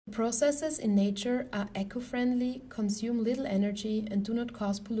Processes in nature are eco-friendly, consume little energy and do not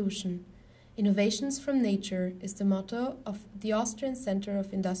cause pollution. Innovations from nature is the motto of the Austrian Center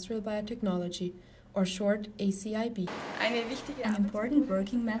of Industrial Biotechnology, or short acib. An important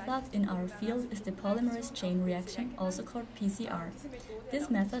working method in our field is the polymerase chain reaction, also called PCR. This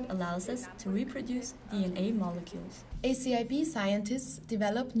method allows us to reproduce DNA molecules. acib scientists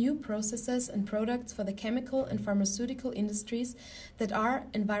develop new processes and products for the chemical and pharmaceutical industries that are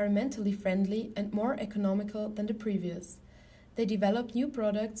environmentally friendly and more economical than the previous. They develop new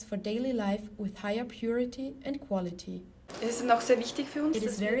products for daily life with higher purity and quality. It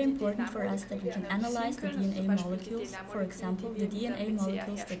is very important for us that we can analyze the DNA molecules, for example, the DNA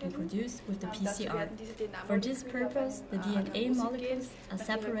molecules that we produce with the PCR. For this purpose, the DNA molecules are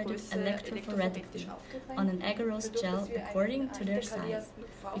separated electrophoretically on an agarose gel according to their size.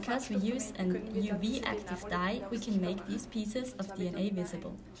 Because we use an UV-active dye, we can make these pieces of DNA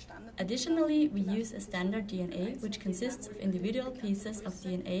visible. Additionally, we use a standard DNA, which consists of individual pieces of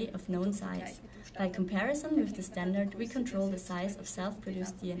DNA of known size. By comparison with the standard, we control the size of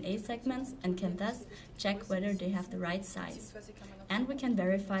self-produced DNA segments and can thus check whether they have the right size. And we can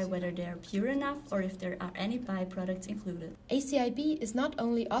verify whether they are pure enough or if there are any byproducts included. acib is not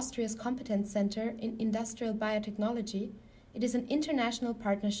only Austria's competence center in industrial biotechnology, it is an international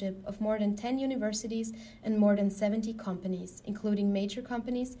partnership of more than 10 universities and more than 70 companies, including major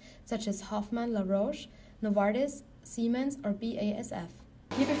companies such as Hoffmann La Roche, Novartis, Siemens or BASF.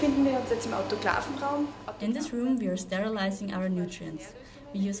 In this room, we are sterilizing our nutrients.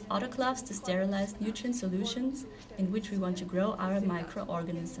 We use autoclaves to sterilize nutrient solutions in which we want to grow our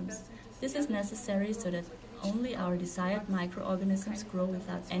microorganisms. This is necessary so that only our desired microorganisms grow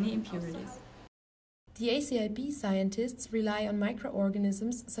without any impurities. The acib scientists rely on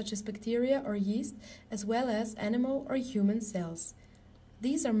microorganisms such as bacteria or yeast, as well as animal or human cells.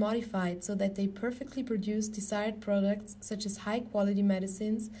 These are modified so that they perfectly produce desired products such as high-quality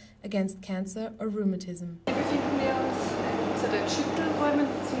medicines against cancer or rheumatism.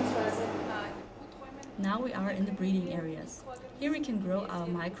 Now we are in the breeding areas. Here we can grow our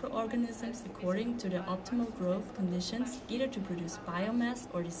microorganisms according to their optimal growth conditions, either to produce biomass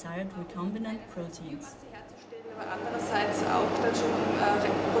or desired recombinant proteins.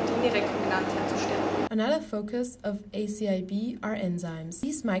 Another focus of acib are enzymes.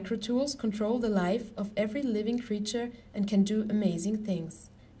 These microtools control the life of every living creature and can do amazing things.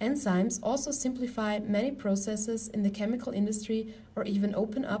 Enzymes also simplify many processes in the chemical industry or even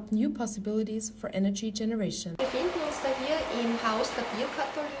open up new possibilities for energy generation.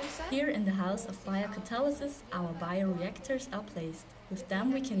 Here in the house of biocatalysis, our bioreactors are placed. With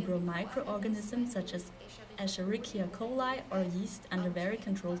them we can grow microorganisms such as Escherichia coli or yeast under very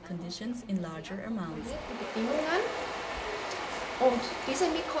controlled conditions in larger amounts.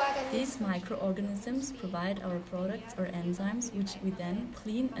 These microorganisms provide our products or enzymes, which we then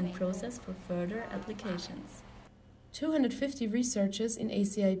clean and process for further applications. 250 researchers in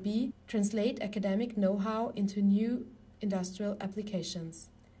acib translate academic know-how into new industrial applications.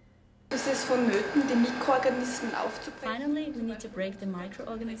 Finally, we need to break the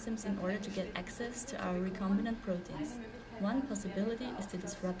microorganisms in order to get access to our recombinant proteins. One possibility is the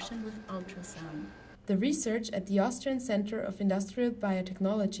disruption with ultrasound. The research at the Austrian Center of Industrial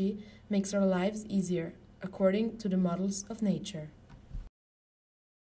Biotechnology makes our lives easier, according to the models of nature.